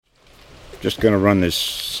Just going to run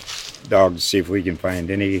this dog to see if we can find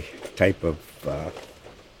any type of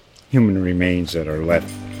human remains that are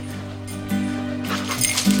left.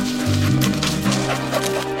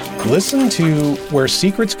 Listen to Where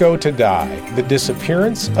Secrets Go to Die, The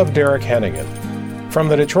Disappearance of Derek Hennigan. From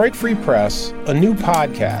the Detroit Free Press, a new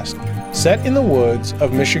podcast set in the woods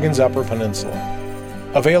of Michigan's Upper Peninsula.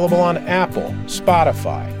 Available on Apple,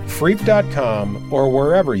 Spotify, Freep.com, or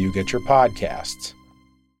wherever you get your podcasts.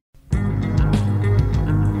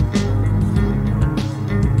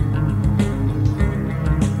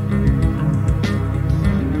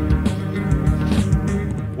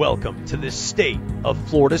 Welcome to the State of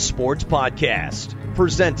Florida Sports Podcast,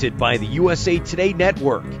 presented by the USA Today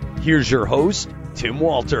Network. Here's your host, Tim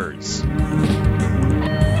Walters.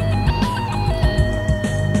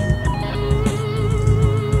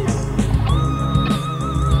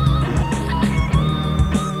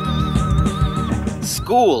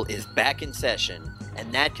 School is back in session,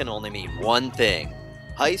 and that can only mean one thing.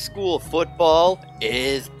 High school football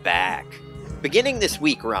is back. Beginning this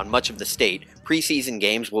week around much of the state, preseason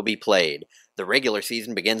games will be played. The regular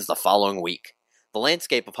season begins the following week. The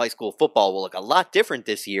landscape of high school football will look a lot different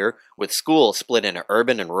this year, with schools split into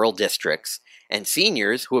urban and rural districts. And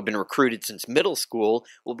seniors, who have been recruited since middle school,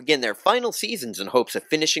 will begin their final seasons in hopes of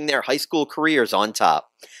finishing their high school careers on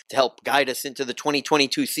top. To help guide us into the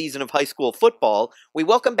 2022 season of high school football, we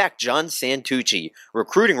welcome back Jon Santucci,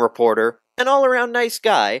 recruiting reporter and all-around nice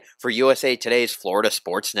guy for USA Today's Florida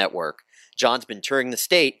Sports Network. Jon's been touring the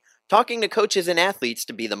state, talking to coaches and athletes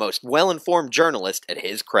to be the most well-informed journalist at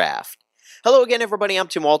his craft. Hello again, everybody. I'm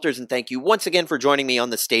Tim Walters, and thank you once again for joining me on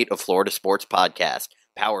the State of Florida Sports Podcast,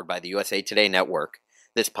 powered by the USA Today Network.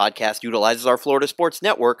 This podcast utilizes our Florida Sports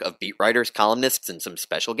Network of beat writers, columnists, and some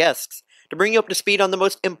special guests to bring you up to speed on the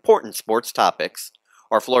most important sports topics.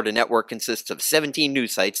 Our Florida network consists of 17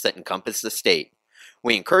 news sites that encompass the state.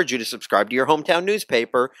 We encourage you to subscribe to your hometown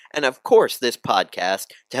newspaper and, of course, this podcast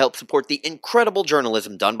to help support the incredible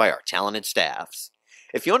journalism done by our talented staffs.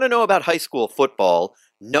 If you want to know about high school football,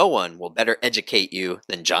 no one will better educate you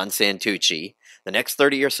than Jon Santucci. The next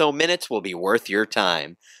 30 or so minutes will be worth your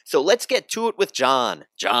time. So let's get to it with Jon.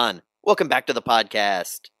 Jon, welcome back to the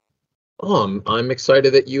podcast. I'm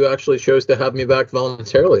excited that you actually chose to have me back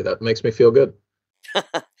voluntarily. That makes me feel good.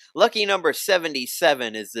 Lucky number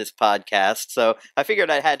 77 is this podcast, so I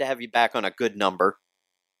figured I had to have you back on a good number.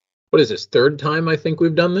 What is this, third time I think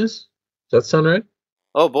we've done this? Does that sound right?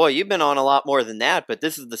 Oh boy, you've been on a lot more than that, but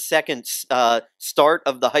this is the second start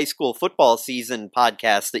of the high school football season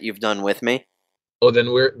podcast that you've done with me. Oh,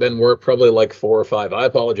 then we're probably like 4 or 5. I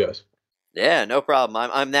apologize. Yeah, no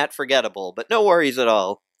problem. I'm that forgettable, but no worries at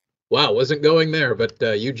all. Wow, wasn't going there, but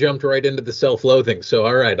you jumped right into the self-loathing. So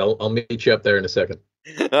all right, I'll meet you up there in a second.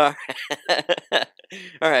 All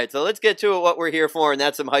right, so let's get to it, what we're here for, and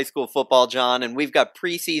that's some high school football, Jon. And we've got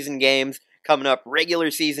preseason games coming up, regular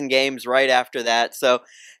season games right after that. So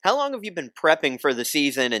how long have you been prepping for the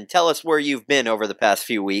season, and tell us where you've been over the past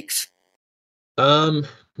few weeks?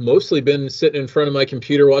 Mostly been sitting in front of my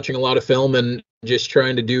computer watching a lot of film and just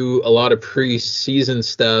trying to do a lot of preseason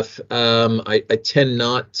stuff. I tend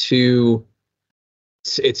not to.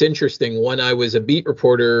 It's interesting. When I was a beat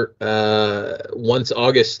reporter, once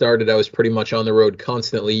August started, I was pretty much on the road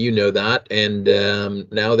constantly. You know that. And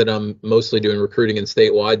now that I'm mostly doing recruiting and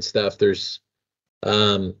statewide stuff, there's,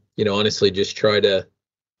 honestly, just try to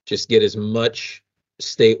just get as much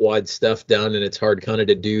statewide stuff done. And it's hard kind of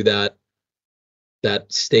to do that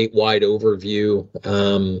statewide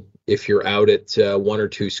overview if you're out at 1 or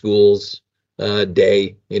 2 schools a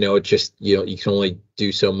day. It just, you can only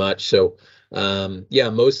do so much. So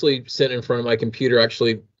mostly sitting in front of my computer.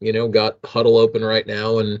 Actually, got Huddle open right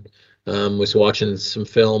now and was watching some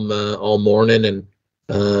film all morning, and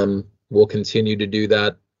we'll continue to do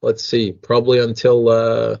that. Let's see, probably until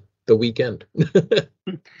the weekend.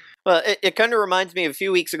 Well, it kind of reminds me of a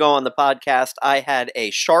few weeks ago on the podcast, I had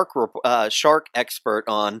a shark expert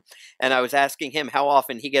on, and I was asking him how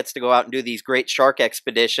often he gets to go out and do these great shark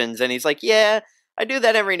expeditions, and he's like, yeah, I do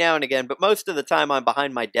that every now and again, but most of the time I'm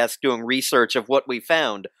behind my desk doing research of what we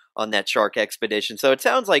found on that shark expedition. So it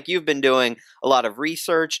sounds like you've been doing a lot of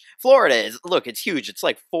research. Florida it's huge. It's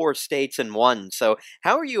like 4 states in one. So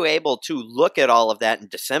how are you able to look at all of that and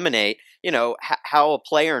disseminate, how a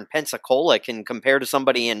player in Pensacola can compare to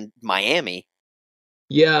somebody in Miami?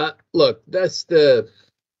 Yeah, look, that's the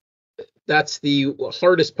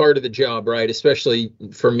hardest part of the job, right? Especially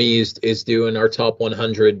for me is doing our top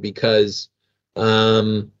 100 because,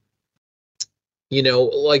 like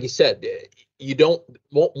you said,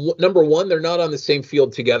 number one, they're not on the same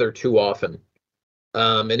field together too often.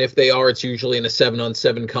 And if they are, it's usually in a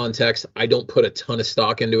 7-on-7 context. I don't put a ton of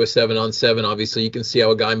stock into a 7-on-7. Obviously, you can see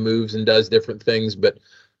how a guy moves and does different things, but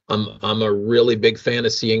I'm a really big fan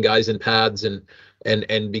of seeing guys in pads. And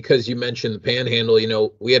because you mentioned the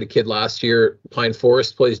Panhandle, we had a kid last year. Pine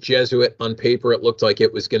Forest plays Jesuit. On paper, it looked like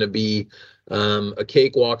it was going to be a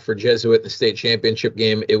cakewalk for Jesuit in the state championship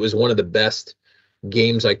game. It was one of the best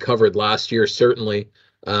games I covered last year, certainly.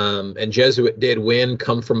 And Jesuit did win,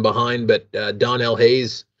 come from behind, but Donnell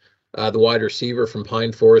Hayes, the wide receiver from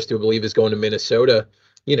Pine Forest, who I believe is going to Minnesota,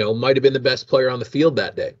 might have been the best player on the field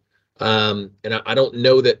that day. And I don't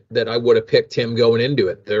know that I would have picked him going into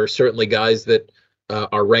it. There are certainly guys that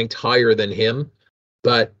are ranked higher than him,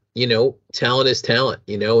 but talent is talent,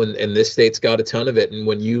 and this state's got a ton of it. And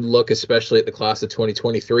when you look, especially at the class of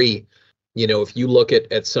 2023, if you look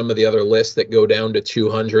at some of the other lists that go down to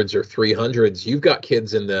 200s or 300s, you've got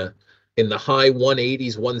kids in the high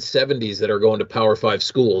 180s, 170s that are going to Power 5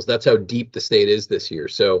 schools. That's how deep the state is this year.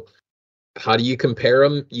 So how do you compare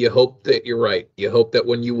them? You hope that you're right. You hope that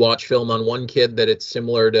when you watch film on one kid that it's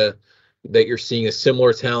similar to, that you're seeing a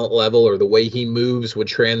similar talent level, or the way he moves would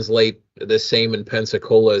translate the same in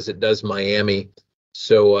Pensacola as it does Miami.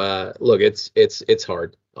 So look, it's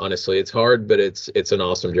hard. Honestly, it's hard, but it's an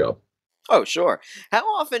awesome job. Oh, sure. How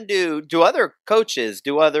often do other coaches,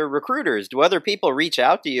 do other recruiters, do other people reach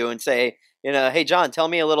out to you and say, hey, Jon, tell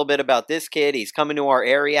me a little bit about this kid. He's coming to our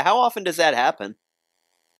area. How often does that happen?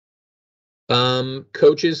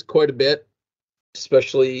 Coaches quite a bit,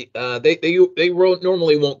 especially they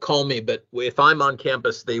normally won't call me, but if I'm on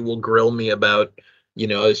campus, they will grill me about, I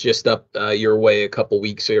was just up your way a couple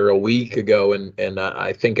weeks or a week ago, and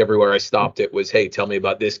I think everywhere I stopped it was, hey, tell me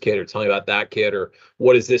about this kid, or tell me about that kid, or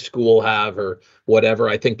what does this school have, or whatever.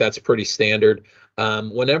 I think that's pretty standard.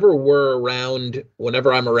 Whenever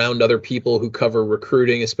I'm around other people who cover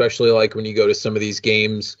recruiting, especially like when you go to some of these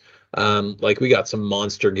games, like we got some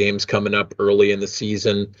monster games coming up early in the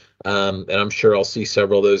season, and I'm sure I'll see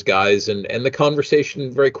several of those guys, and the conversation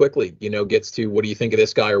very quickly, gets to, what do you think of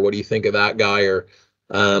this guy, or what do you think of that guy, or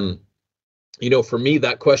for me,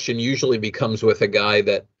 that question usually becomes with a guy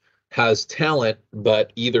that has talent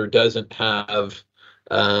but either doesn't have,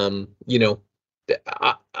 I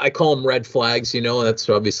call them red flags, and that's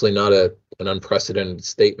obviously not an unprecedented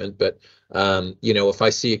statement, but if I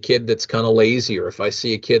see a kid that's kind of lazy, or if I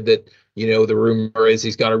see a kid that, the rumor is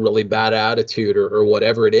he's got a really bad attitude, or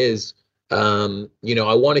whatever it is, I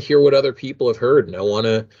want to hear what other people have heard, and I want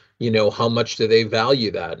to, how much do they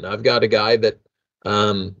value that? And I've got a guy that,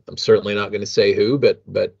 I'm certainly not going to say who, but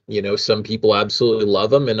some people absolutely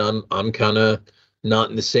love him, and I'm kind of not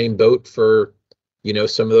in the same boat for,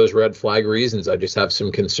 some of those red flag reasons. I just have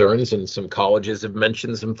some concerns, and some colleges have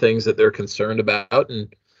mentioned some things that they're concerned about,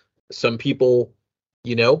 and some people,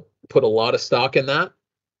 put a lot of stock in that,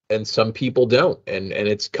 and some people don't. And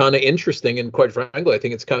it's kind of interesting. And quite frankly, I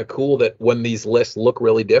think it's kind of cool that when these lists look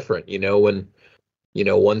really different, when,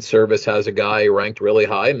 one service has a guy ranked really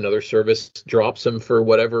high, and another service drops him for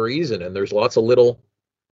whatever reason. And there's lots of little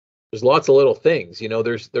things,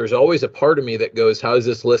 there's always a part of me that goes, how is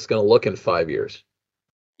this list going to look in 5 years?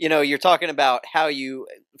 You're talking about how you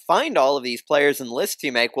find all of these players and lists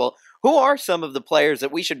you make. Well, who are some of the players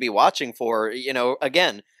that we should be watching for?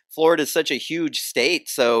 Again, Florida is such a huge state.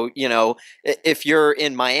 So, if you're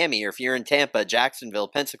in Miami, or if you're in Tampa, Jacksonville,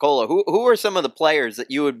 Pensacola, who are some of the players that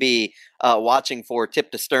you would be watching for tip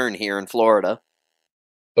to stern here in Florida?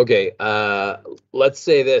 Okay, let's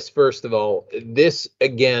say this, first of all. This,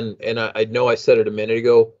 again, and I know I said it a minute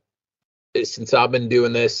ago, since I've been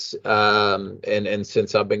doing this, and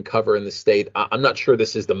since I've been covering the state, I'm not sure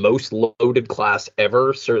this is the most loaded class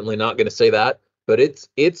ever. Certainly not going to say that, but it's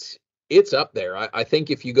up there. I think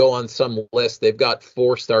if you go on some list, they've got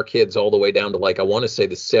 4-star kids all the way down to, like, I want to say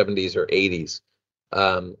the 70s or 80s.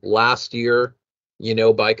 Last year,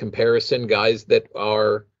 by comparison, guys that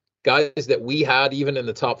we had even in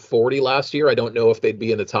the top 40 last year, I don't know if they'd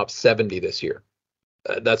be in the top 70 this year.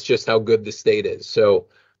 That's just how good the state is. So,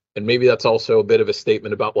 and maybe that's also a bit of a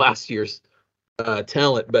statement about last year's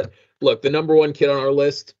talent. But look, the number one kid on our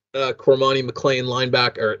list, Cormani McLean,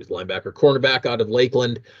 cornerback out of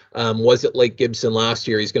Lakeland, was at Lake Gibson last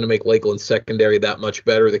year. He's going to make Lakeland secondary that much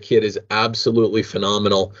better. The kid is absolutely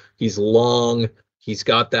phenomenal. He's long. He's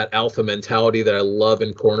got that alpha mentality that I love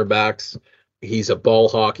in cornerbacks. He's a ball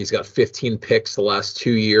hawk. He's got 15 picks the last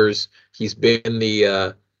 2 years. He's been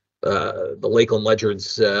the Lakeland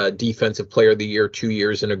Legends Defensive Player of the Year 2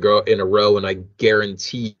 years in a row, and I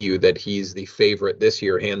guarantee you that he's the favorite this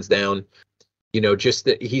year, hands down. Just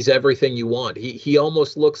that he's everything you want. He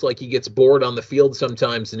almost looks like he gets bored on the field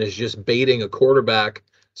sometimes and is just baiting a quarterback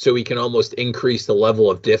so he can almost increase the level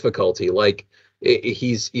of difficulty. Like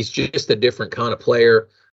he's just a different kind of player,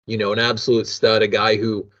 an absolute stud, a guy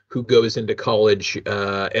who goes into college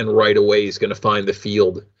and right away is going to find the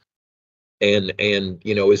field and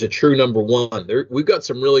is a true number one. We've got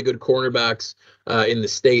some really good cornerbacks in the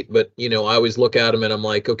state, but I always look at him and I'm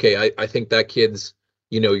like, okay, I think that kid's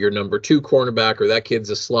your number 2 cornerback, or that kid's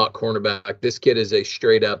a slot cornerback. This kid is a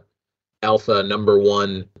straight up alpha number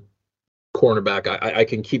 1 cornerback. I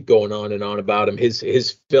can keep going on and on about him.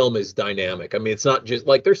 His film is dynamic. I mean, it's not just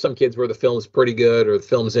like there's some kids where the film's pretty good or the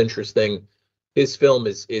film's interesting. His film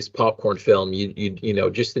is popcorn film. You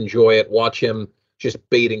just enjoy it. Watch him just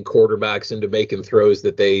baiting quarterbacks into making throws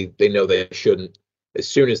that they know they shouldn't as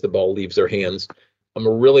soon as the ball leaves their hands. I'm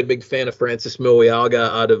a really big fan of Francis Moiaga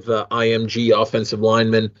out of IMG, offensive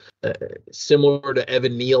lineman. Similar to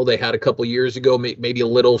Evan Neal they had a couple years ago, maybe a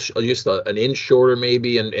little, just an inch shorter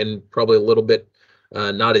maybe, and probably a little bit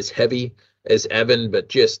not as heavy as Evan, but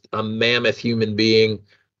just a mammoth human being.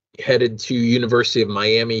 Headed to University of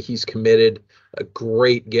Miami. He's committed. A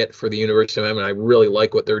great get for the University of Miami. I really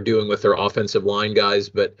like what they're doing with their offensive line guys.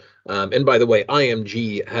 But and by the way,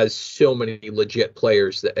 IMG has so many legit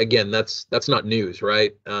players that, again, that's not news,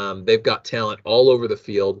 right? They've got talent all over the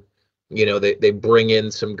field. They bring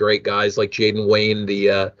in some great guys like Jaden Wayne,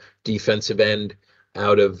 the defensive end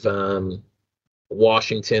out of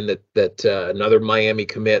Washington. That another Miami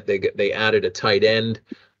commit. They added a tight end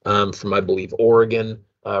from, I believe, Oregon.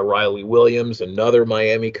 Riley Williams, another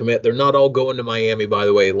Miami commit. They're not all going to Miami, by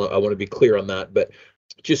the way. I want to be clear on that, but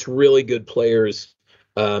just really good players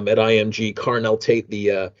at IMG. Carnell Tate,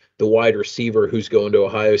 the wide receiver who's going to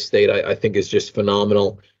Ohio State, I think is just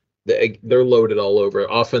phenomenal. They're loaded all over.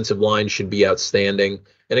 Offensive line should be outstanding.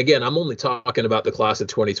 And again, I'm only talking about the class of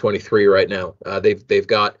 2023 right now. They've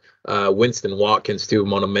got Winston Watkins too. I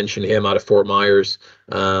want to mention him out of Fort Myers,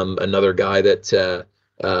 another guy that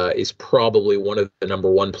is probably one of the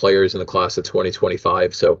number 1 players in the class of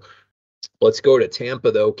 2025. So let's go to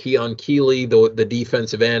Tampa, though. Keon Keeley, the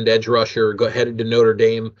defensive end, edge rusher, headed to Notre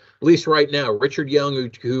Dame, at least right now. Richard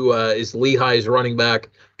Young, who is Lehigh's running back,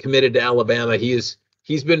 committed to Alabama. He's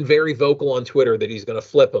been very vocal on Twitter that he's going to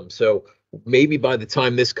flip him. So maybe by the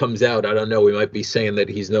time this comes out, I don't know, we might be saying that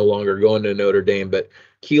he's no longer going to Notre Dame. But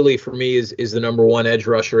Keeley, for me, is the number 1 edge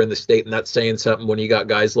rusher in the state, and that's saying something when you got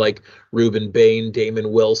guys like Reuben Bain,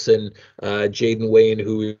 Damon Wilson, Jaden Wayne,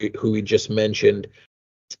 who we just mentioned.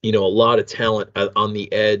 A lot of talent on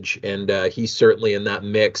the edge, and he's certainly in that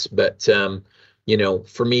mix. But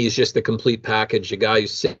for me, he's just the complete package. A guy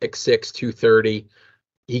who's 6'6", 230.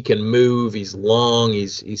 He can move. He's long.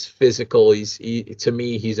 He's physical. To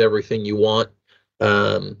me, he's everything you want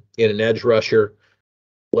in an edge rusher.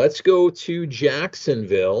 Let's go to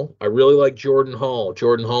Jacksonville. I really like Jordan Hall.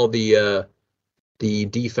 Jordan Hall, the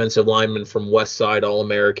defensive lineman from West Side,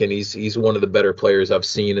 All-American. He's one of the better players I've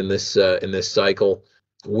seen in this cycle.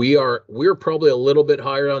 We're probably a little bit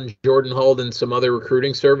higher on Jordan Hall than some other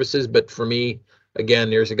recruiting services, but for me, again,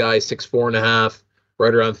 there's a guy 6'4.5",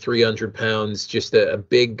 right around 300 pounds, just a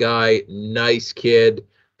big guy, nice kid,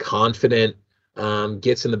 confident,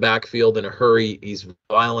 gets in the backfield in a hurry. He's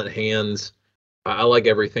violent hands. I like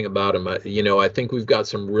everything about him. I think we've got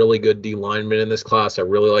some really good D linemen in this class. I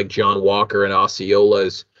really like John Walker and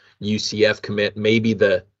Osceola's UCF commit, maybe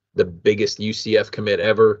the biggest UCF commit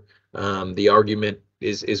ever. The argument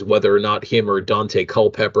is whether or not him or Dante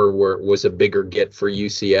Culpepper was a bigger get for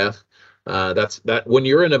UCF. That's when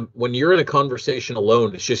you're in a conversation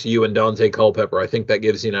alone, it's just you and Dante Culpepper. I think that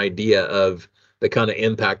gives you an idea of the kind of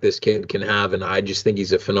impact this kid can have, and I just think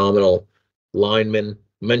he's a phenomenal lineman.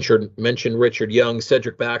 Mentioned Richard Young,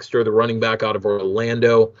 Cedric Baxter, the running back out of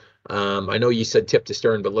Orlando. I know you said tip to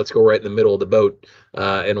stern, but let's go right in the middle of the boat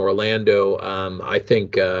in Orlando. I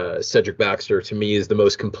think Cedric Baxter, to me, is the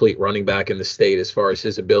most complete running back in the state as far as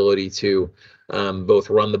his ability to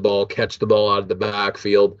both run the ball, catch the ball out of the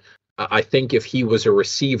backfield. I think if he was a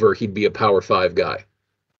receiver, he'd be a Power 5 guy,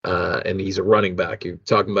 and he's a running back. You're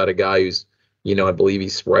talking about a guy who's, I believe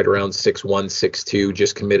he's right around 6'1", 6'2",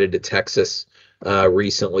 just committed to Texas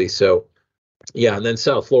recently. So yeah, and then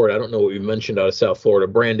South Florida, I don't know what we mentioned out of South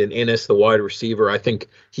Florida. Brandon Innes, the wide receiver, I think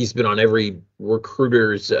he's been on every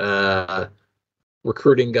recruiter's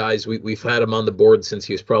recruiting guys. We've had him on the board since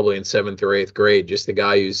he was probably in 7th or 8th grade. Just a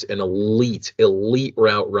guy who's an elite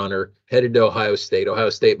route runner, headed to Ohio State. Ohio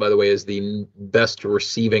State, by the way, is the best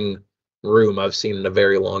receiving room I've seen in a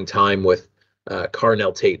very long time, with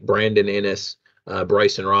Carnell Tate, Brandon Innes,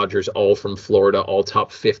 Bryson Rogers, all from Florida, all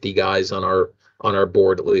top 50 guys on our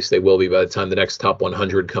board. At least they will be by the time the next top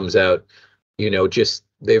 100 comes out. Just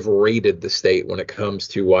they've raided the state when it comes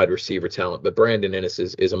to wide receiver talent. But Brandon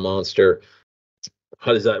Inniss is a monster.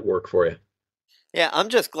 How does that work for you? Yeah, I'm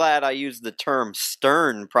just glad I used the term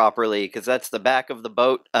stern properly, because that's the back of the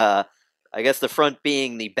boat. I guess the front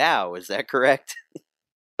being the bow. Is that correct?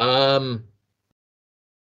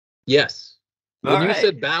 Yes. When All you right.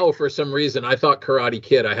 said bow, for some reason, I thought Karate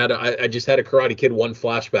Kid. I just had a Karate Kid 1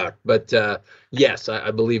 flashback. But yes,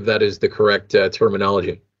 I believe that is the correct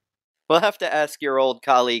terminology. We'll have to ask your old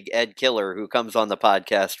colleague Ed Killer, who comes on the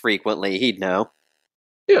podcast frequently. He'd know.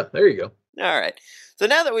 Yeah, there you go. All right. So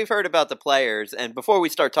now that we've heard about the players, and before we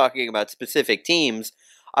start talking about specific teams,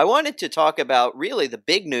 I wanted to talk about really the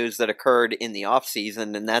big news that occurred in the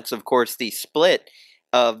offseason, and that's, of course, the split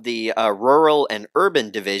of the rural and urban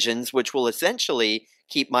divisions, which will essentially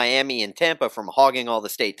keep Miami and Tampa from hogging all the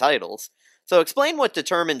state titles. So explain what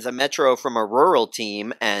determines a Metro from a rural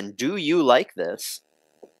team, and do you like this?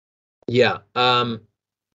 Yeah. The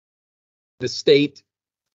state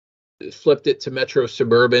flipped it to Metro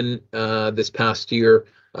Suburban this past year.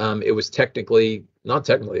 It was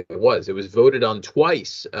it was voted on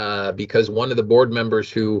twice because one of the board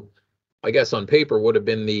members, who I guess on paper would have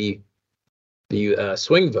been the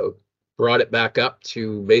swing vote, brought it back up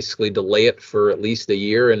to basically delay it for at least a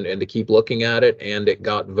year and to keep looking at it, and it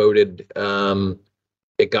got voted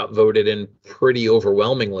in pretty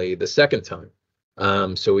overwhelmingly the second time.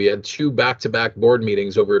 So we had 2 back-to-back board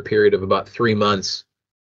meetings over a period of about 3 months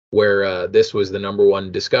where this was the number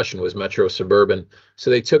one discussion, was Metro Suburban. So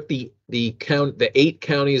they took the 8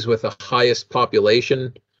 counties with the highest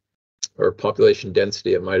population or population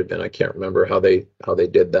density. It might have been, I can't remember how they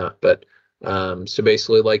did that, but so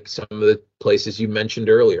basically, like some of the places you mentioned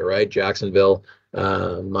earlier, right? Jacksonville,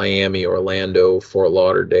 Miami, Orlando, Fort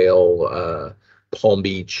Lauderdale, Palm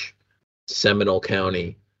Beach, Seminole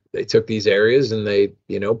County. They took these areas and they,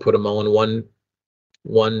 put them all in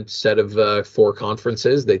one set of 4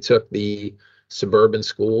 conferences. They took the suburban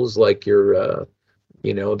schools like your,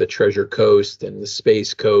 the Treasure Coast and the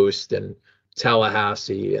Space Coast and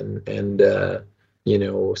Tallahassee and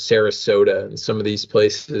Sarasota and some of these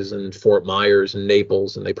places, and Fort Myers and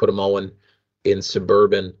Naples, and they put them all in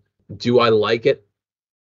suburban. Do I like it?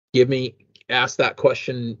 Ask that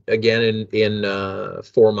question again in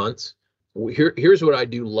 4 months. Here's what I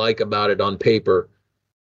do like about it on paper.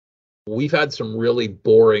 We've had some really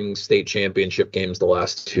boring state championship games the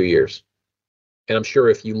last 2 years. And I'm sure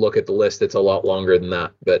if you look at the list, it's a lot longer than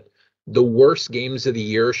that. But the worst games of the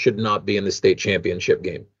year should not be in the state championship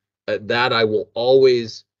game. That I will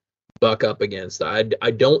always buck up against. I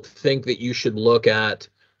don't think that you should look at,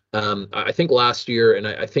 I think last year, and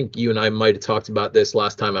I think you and I might have talked about this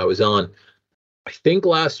last time I was on, I think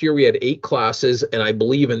last year we had 8 classes, and I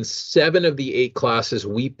believe in 7 of the 8 classes,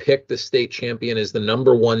 we picked the state champion as the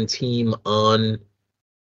number 1 team in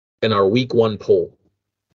our week 1 poll.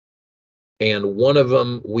 And one of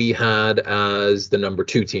them we had as the number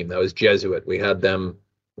 2 team. That was Jesuit. We had them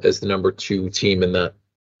as the number 2 team in that.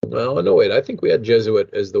 Well, no, wait, I think we had Jesuit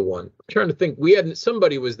as the 1. I'm trying to think.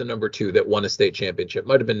 Somebody was the number 2 that won a state championship.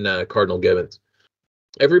 Might have been Cardinal Gibbons.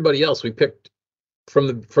 Everybody else we picked from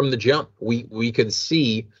the jump. We could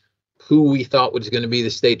see who we thought was going to be the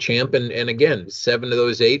state champ, and again, 7 of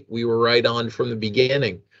those 8 we were right on from the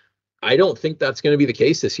beginning. I don't think that's going to be the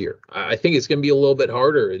case this year. I think it's going to be a little bit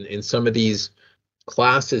harder in some of these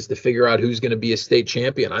classes to figure out who's going to be a state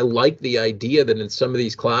champion. I like the idea that in some of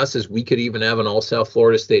these classes we could even have an all South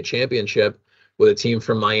Florida state championship with a team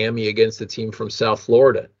from Miami against a team from South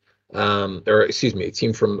Florida, a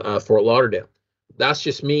team from Fort Lauderdale. That's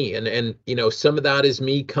just me, and some of that is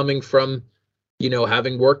me coming from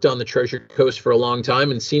having worked on the Treasure Coast for a long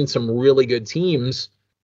time and seen some really good teams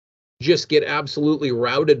just get absolutely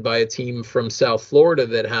routed by a team from South Florida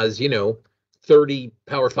that has 30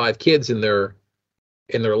 Power 5 kids in their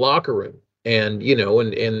locker room. And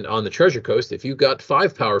and on the Treasure Coast, if you've got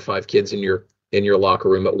 5 Power 5 kids in your locker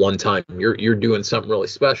room at one time, you're doing something really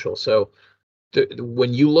special. So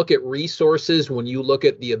when you look at resources, when you look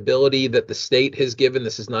at the ability that the state has given,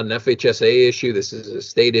 this is not an FHSA issue, this is a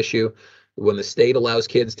state issue. When the state allows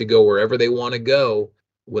kids to go wherever they want to go,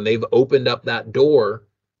 when they've opened up that door,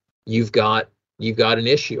 you've got an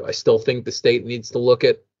issue. I still think the state needs to look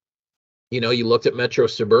at, you looked at Metro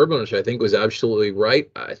Suburban, which I think was absolutely right.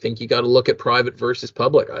 I think you got to look at private versus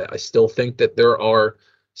public. I still think that there are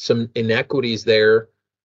some inequities there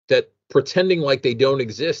that pretending like they don't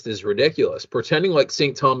exist is ridiculous. Pretending like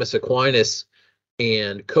St. Thomas Aquinas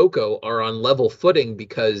and Cocoa are on level footing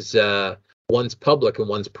because one's public and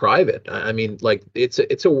one's private. I mean, like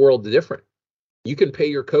it's a world different. You can pay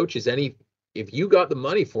your coaches any if you got the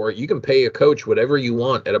money for it, you can pay a coach whatever you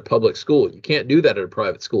want at a public school. You can't do that at a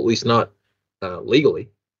private school, at least not legally.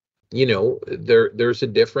 There's a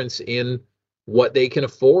difference in what they can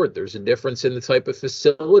afford. There's a difference in the type of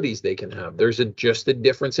facilities they can have. There's just a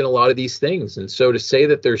difference in a lot of these things. And so to say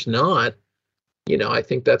that there's not, I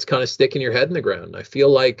think that's kind of sticking your head in the ground. I feel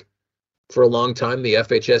like for a long time, the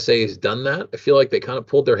FHSA has done that. I feel like they kind of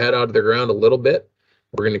pulled their head out of the ground a little bit.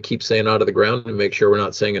 We're going to keep saying out of the ground and make sure we're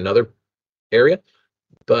not saying another area.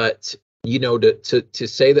 But, to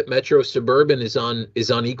say that Metro Suburban is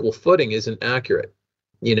on equal footing isn't accurate.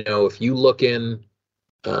 If you look in,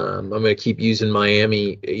 I'm going to keep using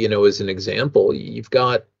Miami, as an example. You've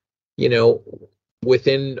got,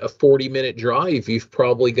 within a 40-minute drive, you've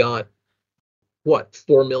probably got,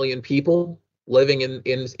 4 million people living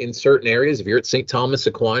in certain areas. If you're at St. Thomas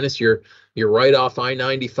Aquinas, you're right off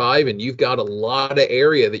I-95, and you've got a lot of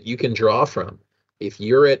area that you can draw from. If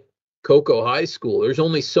you're at Cocoa High School, there's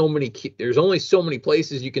only so many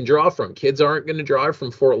places you can draw from. Kids aren't going to drive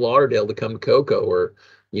from Fort Lauderdale to come to Cocoa, or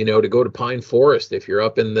to go to Pine Forest. If you're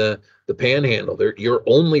up in the Panhandle, you're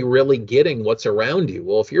only really getting what's around you.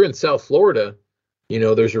 Well, if you're in South Florida,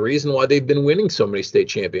 there's a reason why they've been winning so many state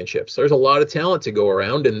championships. There's a lot of talent to go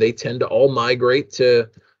around, and they tend to all migrate to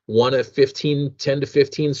one of 10 to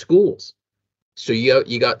 15 schools. So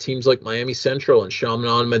you got teams like Miami Central and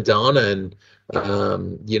Chaminade Madonna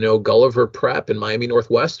and Gulliver Prep and Miami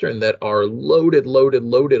Northwestern that are loaded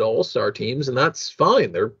all-star teams, and that's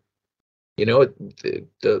fine. They're,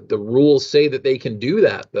 the rules say that they can do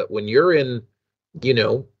that, but when you're in,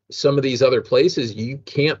 some of these other places, you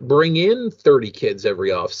can't bring in 30 kids every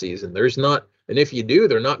offseason. There's not, and if you do,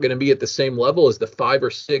 they're not going to be at the same level as the 5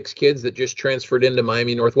 or 6 kids that just transferred into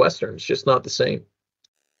Miami Northwestern. It's just not the same.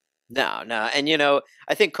 No. And,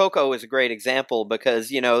 I think Cocoa is a great example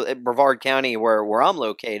because, Brevard County, where I'm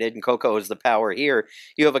located, and Cocoa is the power here,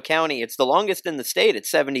 you have a county, it's the longest in the state.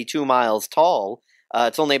 It's 72 miles tall.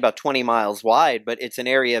 It's only about 20 miles wide, but it's an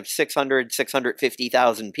area of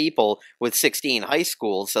 650,000 people with 16 high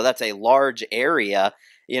schools. So that's a large area,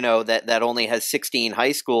 that only has 16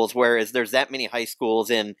 high schools, whereas there's that many high schools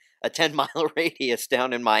in a 10-mile radius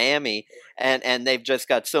down in Miami, and they've just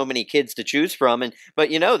got so many kids to choose from. But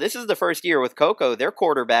this is the first year with Cocoa. Their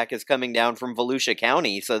quarterback is coming down from Volusia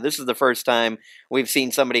County, so this is the first time we've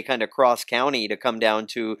seen somebody kind of cross county to come down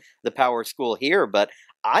to the power school here. But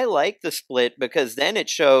I like the split because then it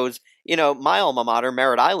shows, my alma mater,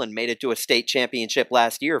 Merritt Island, made it to a state championship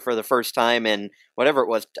last year for the first time in whatever it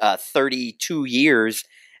was, 32 years.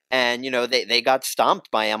 And, they got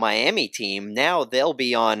stomped by a Miami team. Now they'll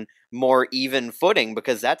be on more even footing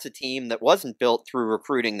because that's a team that wasn't built through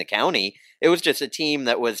recruiting the county. It was just a team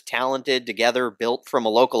that was talented together, built from a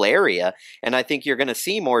local area. And I think you're going to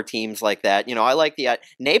see more teams like that. I like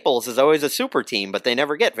Naples is always a super team, but they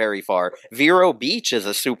never get very far. Vero Beach is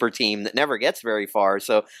a super team that never gets very far.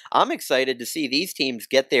 So I'm excited to see these teams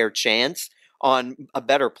get their chance on a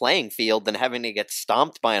better playing field than having to get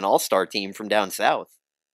stomped by an all-star team from down south.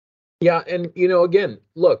 Yeah, and again,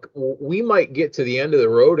 look, we might get to the end of the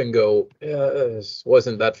road and go, this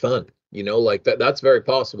wasn't that fun. Like that's very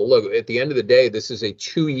possible. Look, at the end of the day, this is a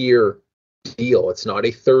 2-year deal. It's not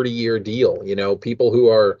a 30-year deal. People who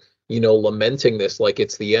are, lamenting this like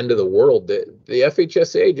it's the end of the world. The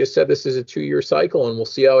FHSA just said this is a 2-year cycle, and we'll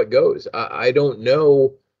see how it goes. I don't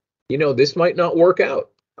know. This might not work out.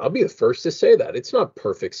 I'll be the first to say that. It's not a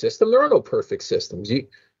perfect system. There are no perfect systems.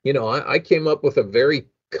 I came up with a very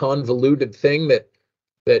convoluted thing that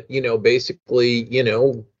basically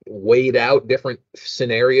weighed out different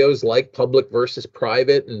scenarios like public versus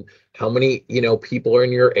private and how many people are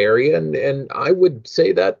in your area, and I would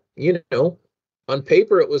say that on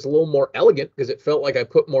paper it was a little more elegant because it felt like I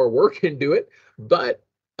put more work into it, but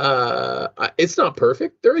it's not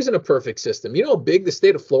perfect. There isn't a perfect system. How big the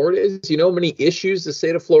state of Florida is, how many issues the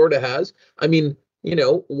state of Florida has. I mean,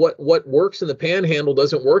 what works in the Panhandle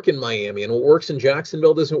doesn't work in Miami, and what works in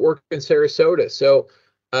Jacksonville doesn't work in Sarasota. So,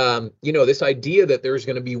 this idea that there's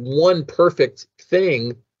going to be one perfect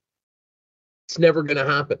thing, it's never going to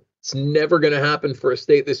happen. It's never going to happen for a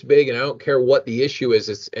state this big, and I don't care what the issue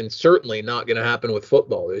is. And certainly not going to happen with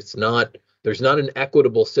football. There's not an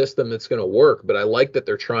equitable system that's going to work, but I like that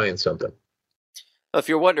they're trying something. If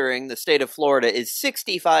you're wondering, the state of Florida is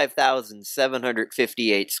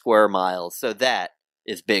 65,758 square miles. So that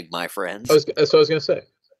is big, my friends. That's what I was going to say.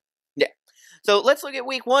 Yeah. So let's look at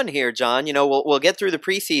week 1 here, John. We'll get through the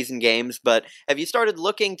preseason games, but have you started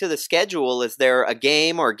looking to the schedule? Is there a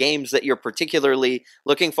game or games that you're particularly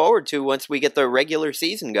looking forward to once we get the regular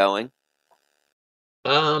season going?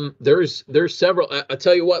 There's several. I'll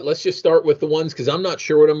tell you what. Let's just start with the ones because I'm not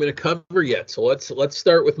sure what I'm going to cover yet. So let's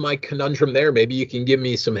start with my conundrum there. Maybe you can give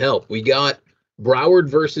me some help. We got Broward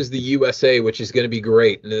versus the USA, which is going to be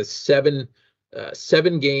great. And it's seven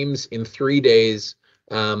games in 3 days.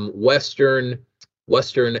 Western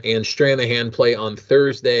and Stranahan play on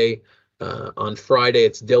Thursday. On Friday,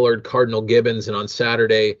 it's Dillard, Cardinal Gibbons, and on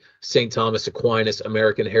Saturday, St. Thomas Aquinas,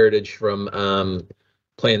 American Heritage from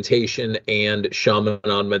Plantation, and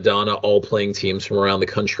Chaminade Madonna, all playing teams from around the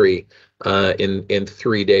country in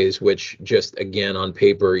 3 days, which just, again, on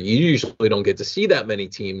paper, you usually don't get to see that many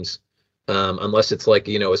teams unless it's like,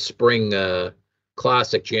 a spring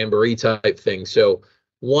classic jamboree type thing. So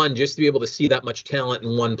one, just to be able to see that much talent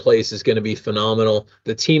in one place is going to be phenomenal.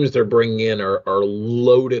 The teams they're bringing in are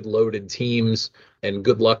loaded teams, and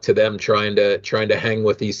good luck to them trying to hang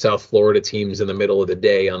with these South Florida teams in the middle of the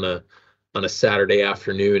day on a Saturday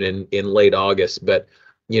afternoon in late August. But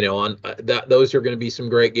those are going to be some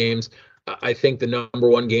great games. I think the number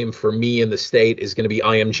one game for me in the state is going to be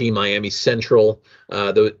IMG Miami Central.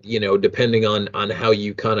 Depending on how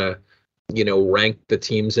you kind of rank the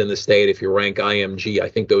teams in the state. If you rank IMG, I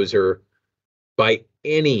think those are, by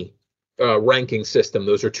any ranking system,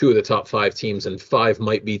 those are 2 of the top 5 teams, and 5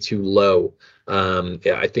 might be too low.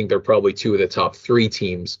 I think they're probably 2 of the top 3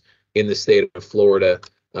 teams in the state of Florida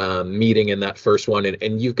meeting in that first one.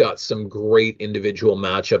 And you've got some great individual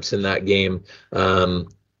matchups in that game.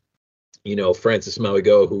 Francis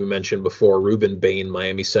Mauigo, who we mentioned before, Ruben Bain,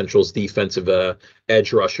 Miami Central's defensive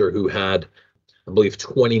edge rusher, who had, I believe,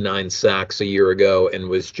 29 sacks a year ago and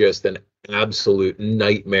was just an absolute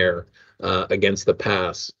nightmare against the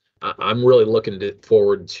pass. I'm really looking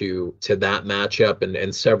forward to that matchup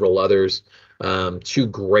and several others. 2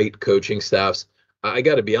 great coaching staffs. I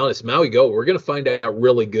got to be honest, Mauigo, we're going to find out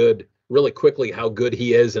really quickly how good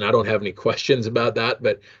he is, and I don't have any questions about that.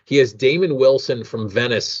 But he has Damon Wilson from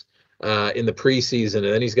Venice in the preseason,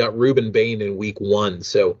 and then he's got Ruben Bain in week 1.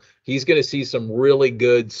 So he's going to see some really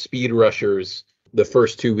good speed rushers the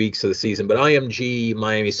first 2 weeks of the season. But IMG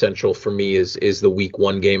Miami Central for me is the week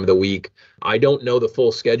 1 game of the week. I don't know the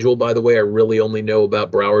full schedule, by the way. I really only know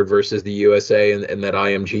about Broward versus the USA and that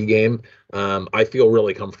IMG game. I feel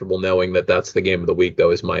really comfortable knowing that that's the game of the week,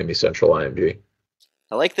 though, is Miami Central IMG.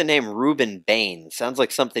 I like the name Ruben Bain. Sounds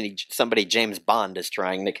like somebody James Bond is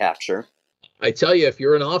trying to capture. I tell you, if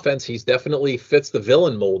you're an offense, he's definitely fits the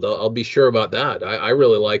villain mold. I'll be sure about that. I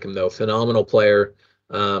really like him, though. Phenomenal player.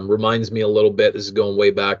 Reminds me a little bit, this is going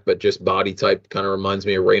way back, but just body type kind of reminds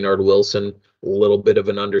me of Raynard Wilson. A little bit of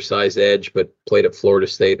an undersized edge, but played at Florida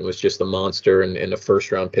State and was just a monster and a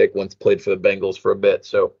first-round pick. Once played for the Bengals for a bit.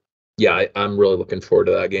 So, yeah, I'm really looking forward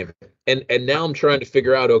to that game. And now I'm trying to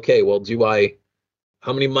figure out, okay, well,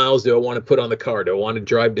 how many miles do I want to put on the car? Do I want to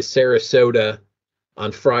drive to Sarasota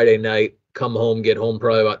on Friday night, come home, get home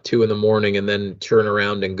probably about 2 a.m, and then turn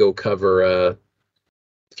around and go cover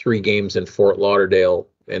 3 games in Fort Lauderdale?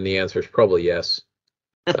 And the answer is probably yes.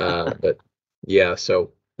 But yeah,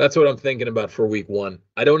 so that's what I'm thinking about for week 1.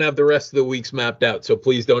 I don't have the rest of the weeks mapped out, so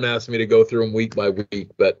please don't ask me to go through them week by week.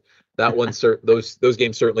 But that one, those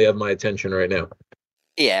games certainly have my attention right now.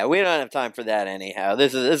 Yeah, we don't have time for that anyhow.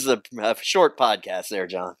 This is a short podcast there,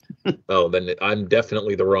 John. Oh, then I'm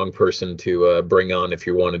definitely the wrong person to bring on if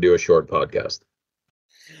you want to do a short podcast.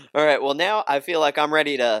 All right, well, now I feel like I'm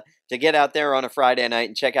ready to get out there on a Friday night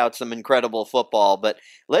and check out some incredible football. But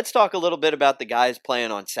let's talk a little bit about the guys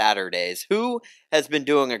playing on Saturdays. Who has been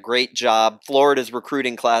doing a great job? Florida's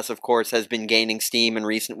recruiting class, of course, has been gaining steam in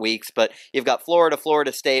recent weeks. But you've got Florida,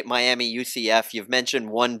 Florida State, Miami, UCF. You've mentioned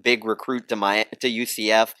one big recruit to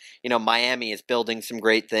UCF. Miami is building some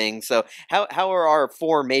great things. So how are our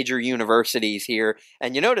 4 major universities here?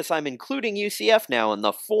 And you notice I'm including UCF now in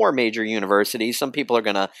the 4 major universities. Some people are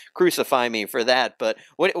going to crucify me for that. But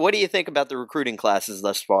what do you think about the recruiting classes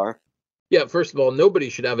thus far? Yeah, first of all, nobody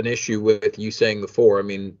should have an issue with you saying the 4. I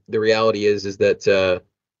mean, the reality is that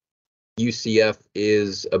UCF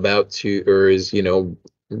is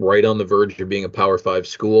right on the verge of being a Power 5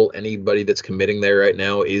 school. Anybody that's committing there right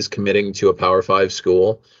now is committing to a Power 5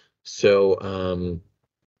 school. So,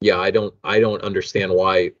 yeah, I don't understand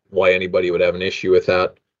why anybody would have an issue with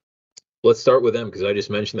that. Let's start with them because I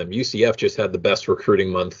just mentioned them. UCF just had the best recruiting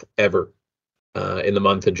month ever in the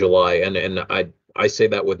month of July, and I say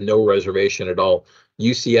that with no reservation at all.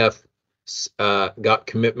 UCF got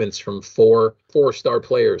commitments from 4 4-star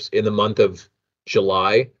players in the month of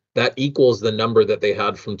July. That equals the number that they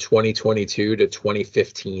had from 2022 to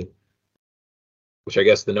 2015, which I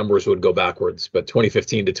guess the numbers would go backwards, but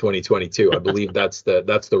 2015 to 2022, I believe that's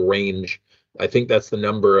the range I think that's the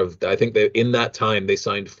number of. I think that in that time they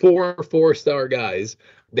signed 4 4-star guys.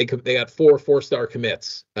 They got 4 4-star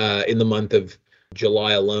commits in the month of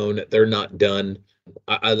July alone. They're not done.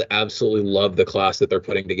 I absolutely love the class that they're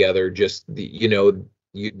putting together. Just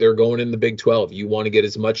they're going in the Big 12. You want to get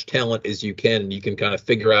as much talent as you can, and you can kind of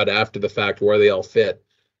figure out after the fact where they all fit.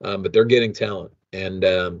 But they're getting talent,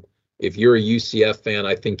 and if you're a UCF fan,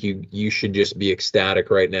 I think you should just be ecstatic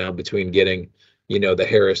right now between getting the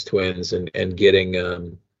Harris twins and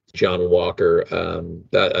getting John Walker.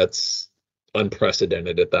 That's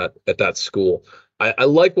unprecedented at that school. I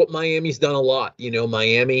like what Miami's done a lot.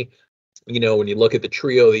 Miami. When you look at the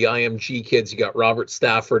trio, the IMG kids, you got Robert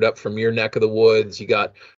Stafford up from your neck of the woods. You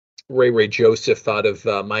got Ray Joseph out of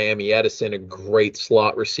Miami Edison, a great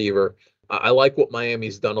slot receiver. I like what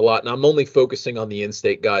Miami's done a lot, and I'm only focusing on the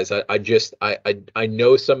in-state guys. I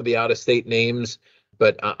know some of the out-of-state names,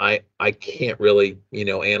 but I can't really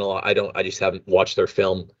analyze. I just haven't watched their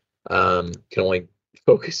film. Can only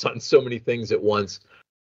focus on so many things at once.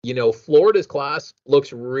 Florida's class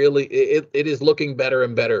looks really. It is looking better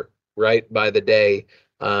and better, right, by the day.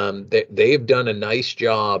 They've done a nice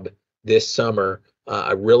job this summer.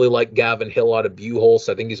 I really like Gavin Hill out of Buchholz.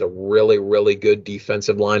 I think he's a really, really good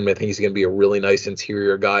defensive lineman. I think he's going to be a really nice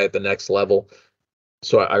interior guy at the next level.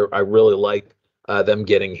 So I really like them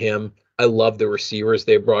getting him. I love the receivers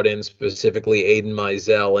they brought in, specifically Aiden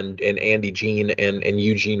Mizell and Andy Jean and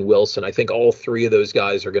Eugene Wilson. I think all three of those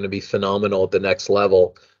guys are going to be phenomenal at the next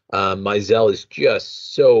level. Mizell is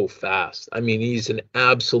just so fast. I mean, he's an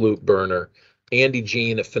absolute burner. Andy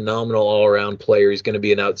Jean, a phenomenal all-around player. He's going to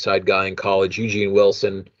be an outside guy in college. Eugene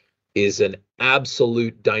Wilson is an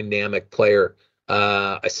absolute dynamic player.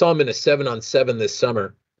 I saw him in a 7-on-7 this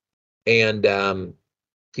summer, and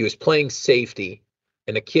he was playing safety,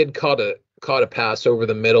 and a kid caught a pass over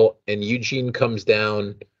the middle, and Eugene comes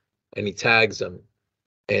down, and he tags him.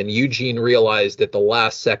 And Eugene realized at the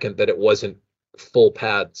last second that it wasn't full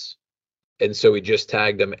pads, and so he just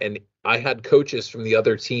tagged him. And I had coaches from the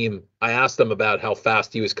other team. I asked them about how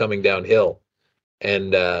fast he was coming downhill,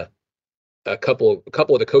 and a couple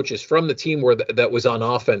of the coaches from the team that was on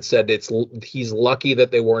offense said he's lucky that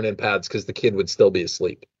they weren't in pads because the kid would still be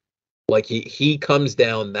asleep. Like he comes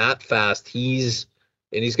down that fast. He's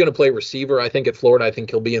going to play receiver, I think, at Florida. I think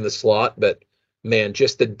he'll be in the slot, but man,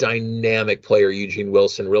 just a dynamic player. Eugene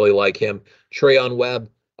Wilson, really like him. Trayon Webb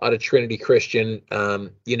out of Trinity Christian.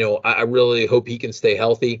 I really hope he can stay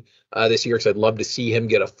healthy this year, because I'd love to see him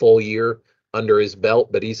get a full year under his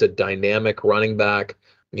belt. But he's a dynamic running back.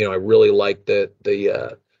 I really like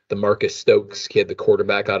the Marcus Stokes kid, the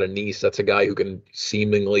quarterback out of Nice. That's a guy who can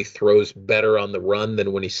seemingly throws better on the run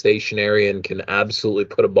than when he's stationary, and can absolutely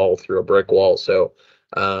put a ball through a brick wall. So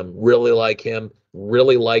really like him.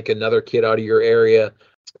 Really like another kid out of your area,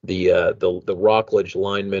 the Rockledge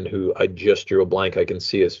lineman, who I just drew a blank. I can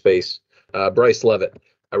see his face. Bryce Levitt.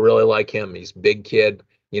 I really like him. He's a big kid.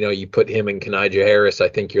 You put him and Kanijah Harris, I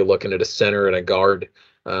think you're looking at a center and a guard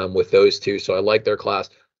with those two. So I like their class.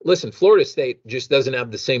 Listen, Florida State just doesn't have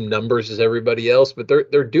the same numbers as everybody else, but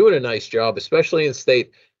they're doing a nice job, especially in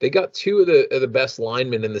state. They got two of the best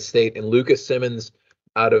linemen in the state, and Lucas Simmons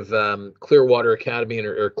out of Clearwater Academy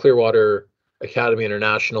or Clearwater Academy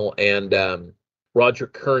International, and Roger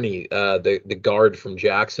Kearney, the guard from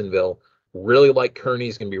Jacksonville. Really like Kearney.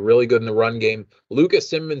 He's going to be really good in the run game. Lucas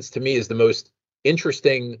Simmons, to me, is the most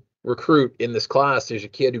interesting recruit in this class. There's a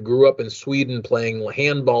kid who grew up in Sweden playing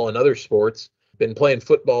handball and other sports, been playing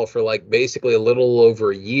football for basically a little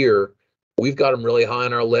over a year. We've got him really high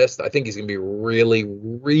on our list. I think he's going to be really,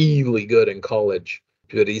 really good in college.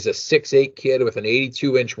 But he's a 6'8" kid with an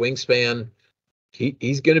 82-inch wingspan.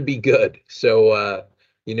 He's going to be good. So,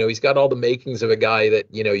 he's got all the makings of a guy that,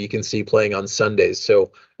 you can see playing on Sundays.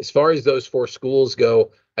 So as far as those four schools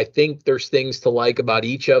go, I think there's things to like about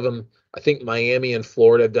each of them. I think Miami and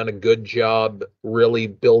Florida have done a good job really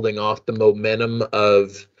building off the momentum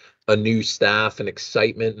of a new staff and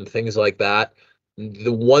excitement and things like that.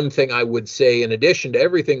 The one thing I would say, in addition to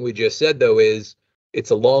everything we just said, though, is it's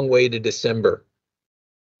a long way to December.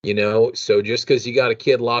 So just because you got a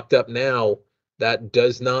kid locked up now, that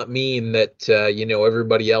does not mean that,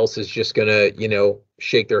 everybody else is just going to,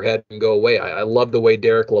 shake their head and go away. I love the way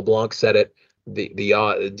Derek LeBlanc said it.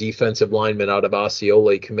 The defensive lineman out of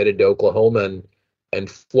Osceola committed to Oklahoma, and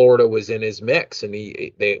Florida was in his mix. And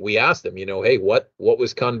we asked him, hey, what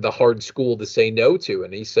was kind of the hard school to say no to?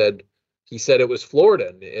 And he said it was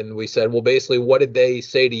Florida. And we said, well, basically, what did they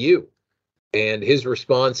say to you? And his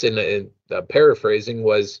response, in paraphrasing,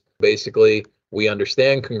 was basically, we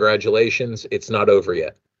understand. Congratulations. It's not over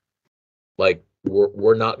yet.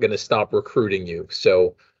 We're not going to stop recruiting you.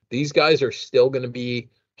 So these guys are still going to be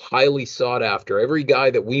highly sought after. Every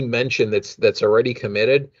guy that we mentioned that's already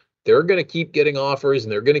committed, they're going to keep getting offers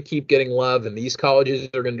and they're going to keep getting love. And these colleges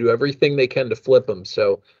are going to do everything they can to flip them.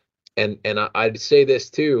 So, I'd say this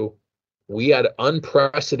too. We had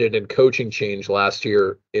unprecedented coaching change last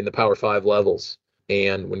year in the Power 5 levels.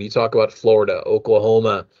 And when you talk about Florida,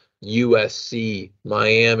 Oklahoma, USC,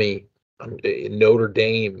 Miami, Notre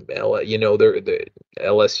Dame, the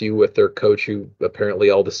LSU with their coach who apparently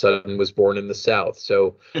all of a sudden was born in the South.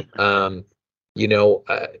 So, you know,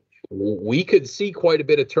 we could see quite a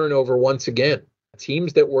bit of turnover once again.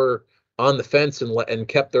 Teams that were on the fence and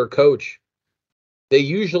kept their coach, they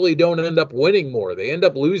usually don't end up winning more. They end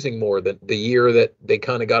up losing more than the year that they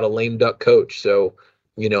kind of got a lame duck coach. So,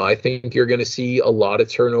 you know, I think you're going to see a lot of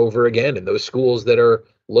turnover again. And those schools that are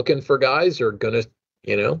looking for guys are going to,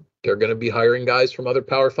 you know, they're going to be hiring guys from other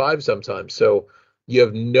Power 5 sometimes. So you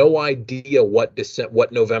have no idea what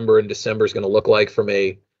November and December is going to look like from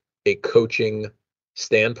a coaching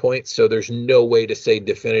standpoint. So there's no way to say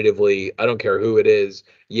definitively, I don't care who it is,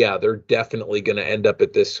 yeah, they're definitely going to end up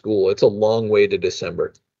at this school. It's a long way to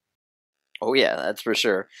December. Oh, yeah, that's for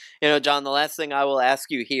sure. You know, John, the last thing I will ask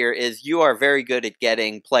you here is you are very good at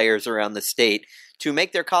getting players around the state to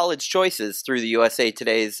make their college choices through the USA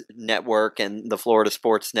Today's network and the Florida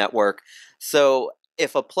Sports Network. So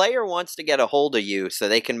if a player wants to get a hold of you so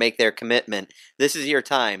they can make their commitment, this is your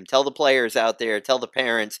time. Tell the players out there, tell the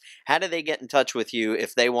parents, how do they get in touch with you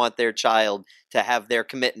if they want their child to have their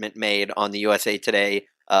commitment made on the USA Today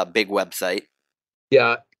big website?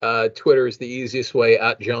 Yeah, Twitter is the easiest way,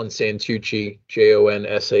 at Jon Santucci,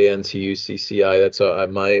 JonSantucci. That's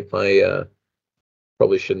my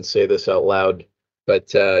probably shouldn't say this out loud,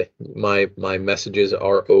 but my messages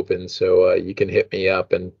are open, so you can hit me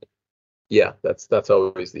up, and yeah, that's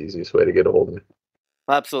always the easiest way to get a hold of me.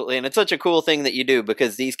 Absolutely, and it's such a cool thing that you do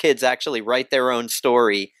because these kids actually write their own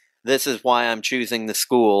story. This is why I'm choosing the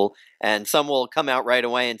school, and some will come out right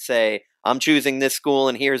away and say, I'm choosing this school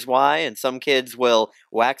and here's why, and some kids will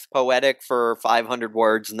wax poetic for 500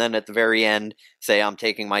 words and then at the very end say, I'm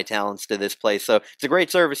taking my talents to this place. So it's a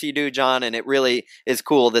great service you do, John, and it really is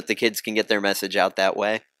cool that the kids can get their message out that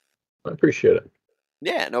way. I appreciate it.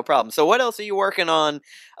 Yeah, no problem. So what else are you working on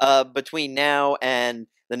between now and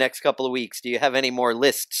the next couple of weeks? Do you have any more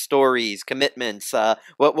lists, stories, commitments?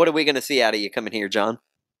 What are we going to see out of you coming here, John?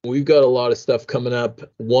 We've got a lot of stuff coming up.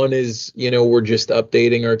 One is, we're just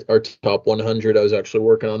updating our top 100. I was actually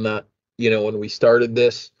working on that, when we started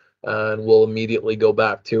this, and we'll immediately go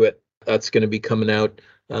back to it. That's going to be coming out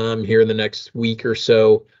here in the next week or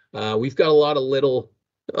so. We've got a lot of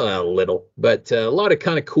a lot of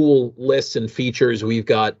kind of cool lists and features we've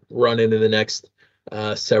got running in the next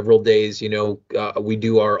several days. We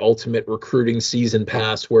do our ultimate recruiting season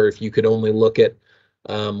pass, where if you could only look at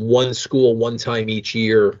one school one time each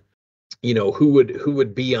year, who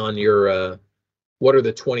would be on your what are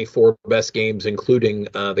the 24 best games, including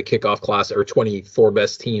the kickoff class, or 24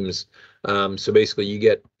 best teams. So basically you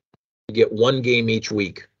get one game each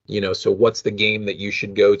week, so what's the game that you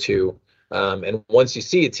should go to? And once you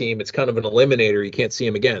see a team, it's kind of an eliminator. You can't see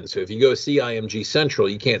them again. So if you go see IMG Central,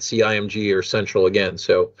 you can't see IMG or Central again.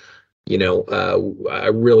 So I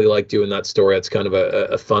really like doing that story. It's kind of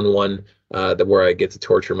a fun one where I get to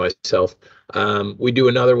torture myself. We do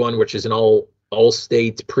another one, which is an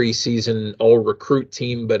all-state preseason, all-recruit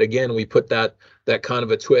team. But again, we put that kind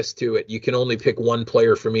of a twist to it. You can only pick one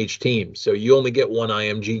player from each team. So you only get one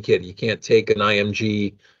IMG kid. You can't take an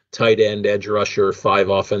IMG tight end, edge rusher, 5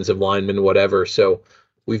 offensive linemen, whatever. So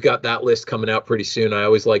we've got that list coming out pretty soon. I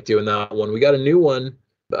always like doing that one. We got a new one.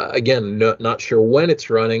 Again, not sure when it's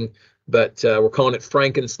running, but we're calling it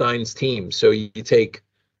Frankenstein's team. So you take,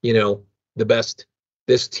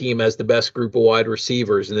 this team has the best group of wide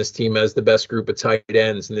receivers, and this team has the best group of tight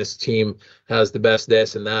ends, and this team has the best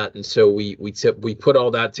this and that. And so we put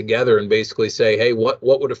all that together and basically say, hey, what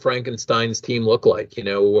would a Frankenstein's team look like?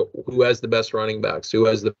 Who has the best running backs? Who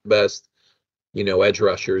has the best, edge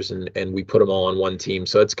rushers? And we put them all on one team.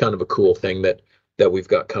 So it's kind of a cool thing that we've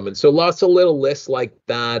got coming. So lots of little lists like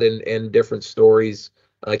that and different stories.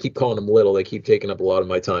 I keep calling them little. They keep taking up a lot of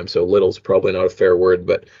my time. So little's probably not a fair word,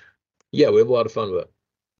 but yeah, we have a lot of fun with it.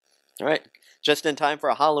 All right. Just in time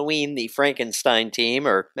for Halloween, the Frankenstein team,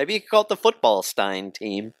 or maybe you could call it the Football Stein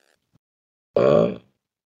team.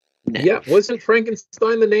 Yeah. Wasn't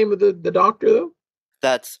Frankenstein the name of the doctor, though?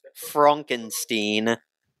 That's Frankenstein.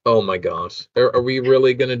 Oh, my gosh. Are we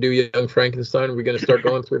really going to do Young Frankenstein? Are we going to start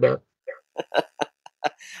going through that?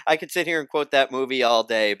 I could sit here and quote that movie all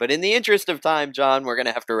day, but in the interest of time, John, we're going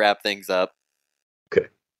to have to wrap things up. Okay.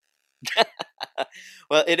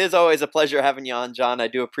 Well, it is always a pleasure having you on, John. I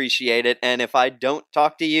do appreciate it. And if I don't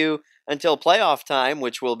talk to you until playoff time,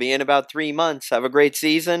 which will be in about 3 months, have a great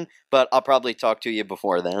season, but I'll probably talk to you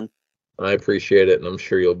before then. I appreciate it, and I'm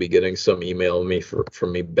sure you'll be getting some email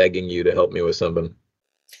from me begging you to help me with something.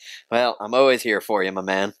 Well, I'm always here for you, my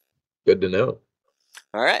man. Good to know.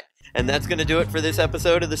 All right. And that's going to do it for this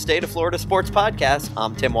episode of the State of Florida Sports Podcast.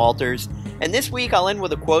 I'm Tim Walters. And this week I'll end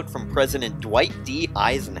with a quote from President Dwight D.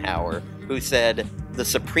 Eisenhower, who said, "The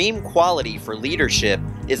supreme quality for leadership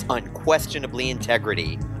is unquestionably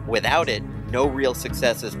integrity. Without it, no real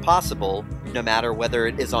success is possible, no matter whether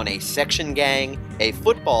it is on a section gang, a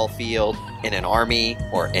football field, in an army,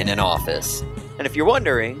 or in an office." And if you're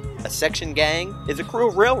wondering, a section gang is a crew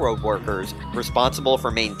of railroad workers responsible for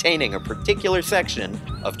maintaining a particular section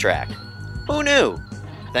of track. Who knew?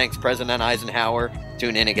 Thanks, President Eisenhower.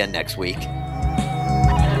 Tune in again next week.